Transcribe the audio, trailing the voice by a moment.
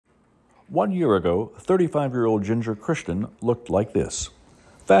1 year ago, 35-year-old Ginger Christian looked like this.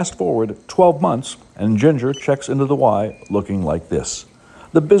 Fast forward 12 months, and Ginger checks into the Y looking like this.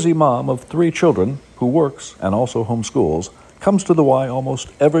 The busy mom of 3 children, who works and also homeschools, comes to the Y almost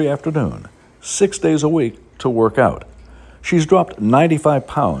every afternoon, 6 days a week, to work out. She's dropped 95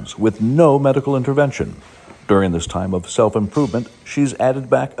 pounds with no medical intervention. During this time of self-improvement, she's added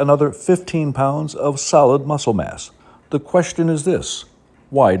back another 15 pounds of solid muscle mass. The question is this: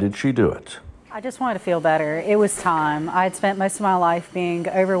 why did she do it? I just wanted to feel better. It was time. I had spent most of my life being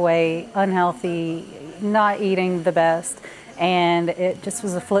overweight, unhealthy, not eating the best, and it just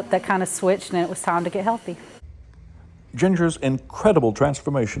was a flip that kind of switched, and it was time to get healthy. Ginger's incredible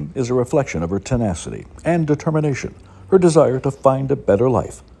transformation is a reflection of her tenacity and determination, her desire to find a better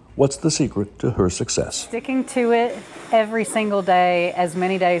life. What's the secret to her success? Sticking to it every single day, as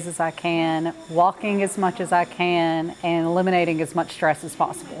many days as I can, walking as much as I can, and eliminating as much stress as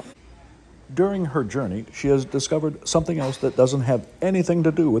possible. During her journey, she has discovered something else that doesn't have anything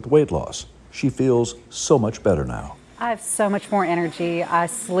to do with weight loss. She feels so much better now. I have so much more energy. I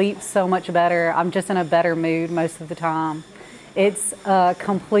sleep so much better. I'm just in a better mood most of the time. It's a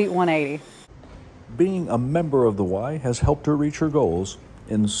complete 180. Being a member of the Y has helped her reach her goals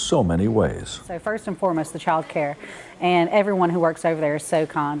in so many ways. So first and foremost, the child care, and everyone who works over there is so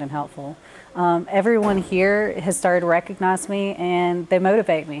kind and helpful. Everyone here has started to recognize me, and they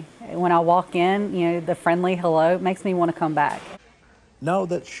motivate me. When I walk in, the friendly hello makes me want to come back. Now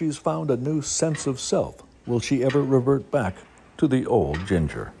that she's found a new sense of self, will she ever revert back to the old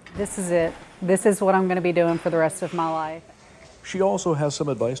Ginger? This is it. This is what I'm going to be doing for the rest of my life. She also has some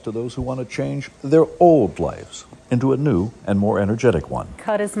advice to those who want to change their old lives into a new and more energetic one.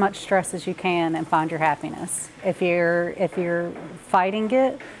 Cut as much stress as you can and find your happiness. If you're fighting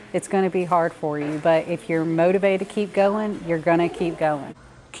it, it's going to be hard for you, but if you're motivated to keep going, you're going to keep going.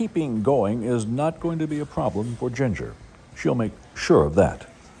 Keeping going is not going to be a problem for Ginger. She'll make sure of that.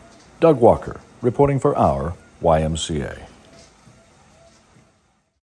 Doug Walker, reporting for our YMCA.